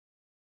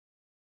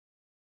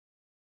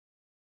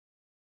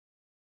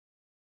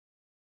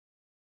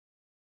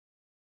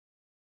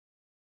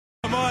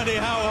Hermione,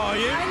 how are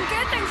you? I'm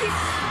good, thank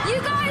you.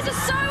 You guys are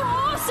so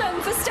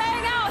awesome for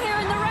staying out here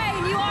in the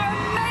rain. You are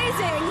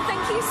amazing.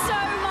 Thank you so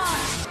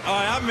much.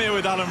 I am here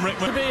with Alan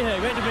Rickman. Great to be here,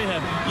 great to be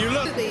here. You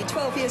look...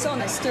 12 years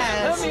on, I still...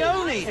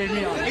 Hermione!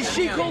 Is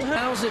she called her?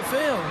 How's it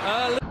feel?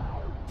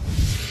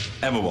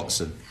 Emma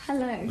Watson.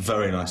 Hello.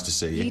 Very nice to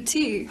see you. You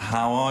too.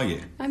 How are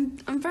you?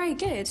 I'm very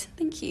good,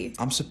 thank you.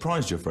 I'm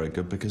surprised you're very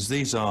good because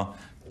these are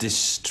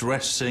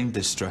distressing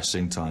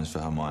times for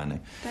Hermione.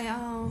 They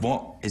are.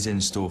 What is in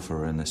store for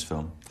her in this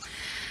film?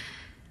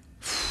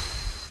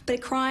 Bit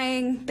of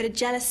crying, bit of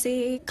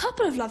jealousy,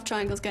 couple of love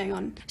triangles going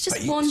on. It's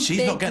just one she's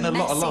big, not getting a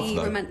lot of love, messy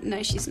though.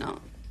 No, she's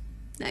not.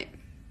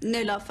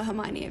 No love for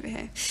Hermione over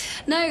here.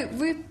 No,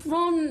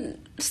 Ron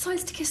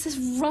decides to kiss this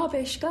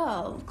rubbish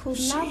girl called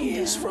Lavender. She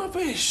is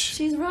rubbish.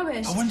 She's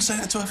rubbish. I wouldn't say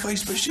that to her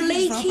face, but she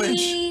is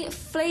rubbish.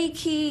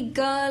 Flaky,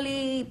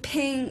 girly,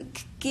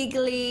 pink,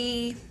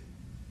 giggly.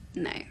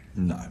 No.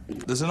 No.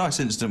 There's a nice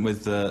incident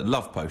with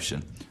love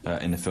potion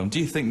in the film.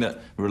 Do you think that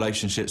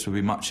relationships would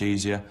be much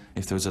easier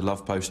if there was a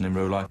love potion in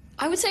real life?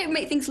 I would say it would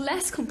make things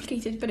less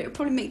complicated, but it would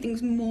probably make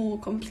things more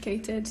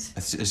complicated.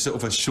 It's sort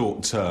of a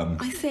short-term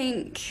I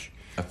think...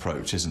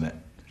 approach, isn't it?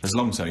 As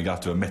long-term, you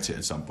have to admit it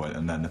at some point,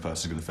 and then the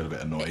person's going to feel a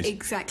bit annoyed.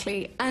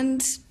 Exactly.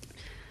 And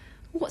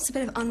what's a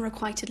bit of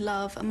unrequited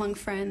love among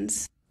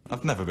friends?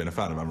 I've never been a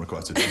fan of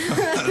unrequited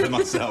love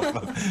myself.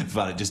 I've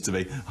found it just to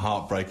be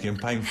heartbreaking and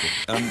painful.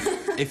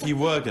 If you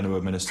were going to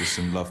administer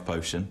some love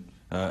potion,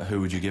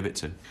 who would you give it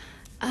to?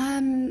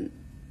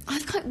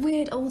 I've quite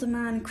weird older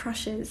man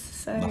crushes,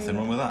 so... Nothing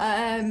wrong with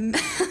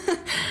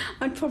that.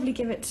 I'd probably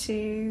give it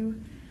to...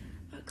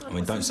 Oh God, I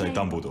mean, don't say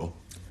Dumbledore.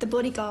 The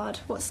Bodyguard.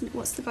 What's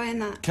the guy in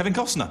that? Kevin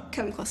Costner.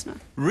 Kevin Costner.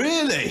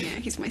 Really? Yeah,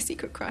 he's my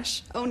secret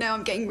crush. Oh no,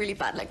 I'm getting really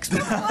bad legs.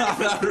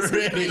 I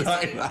really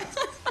like that.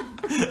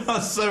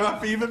 I'm so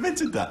happy you've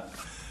admitted that.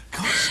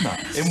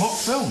 Costner. In what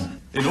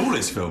film? In all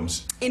his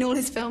films? In all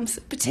his films.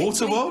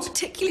 Waterworld?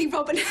 Particularly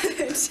Robin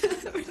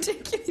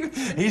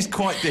Hood. He's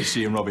quite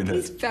dishy in Robin Hood.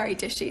 He's very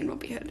dishy in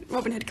Robin Hood.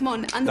 Robin Hood, come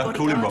on. And the Don't Bodyguard.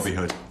 call him Robbie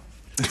Hood.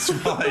 It's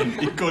fine.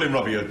 You call him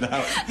Robbie Hood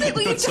now.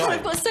 Well, you can't. I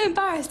got so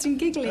embarrassed and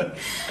giggly.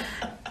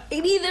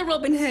 In either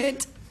Robin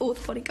Hood or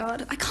the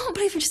Bodyguard. I can't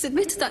believe I just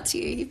admitted that to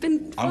you. You've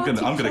been. I'm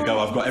gonna go.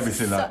 I've got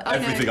everything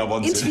I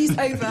wanted. Interview's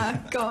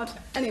over. God.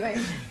 Anyway,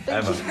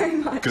 thank you very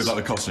much. Good luck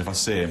with Costner. If I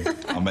see him,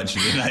 I'll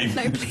mention your name.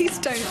 No, please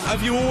don't.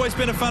 Have you always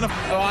been a fan of?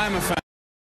 Oh, I am a fan.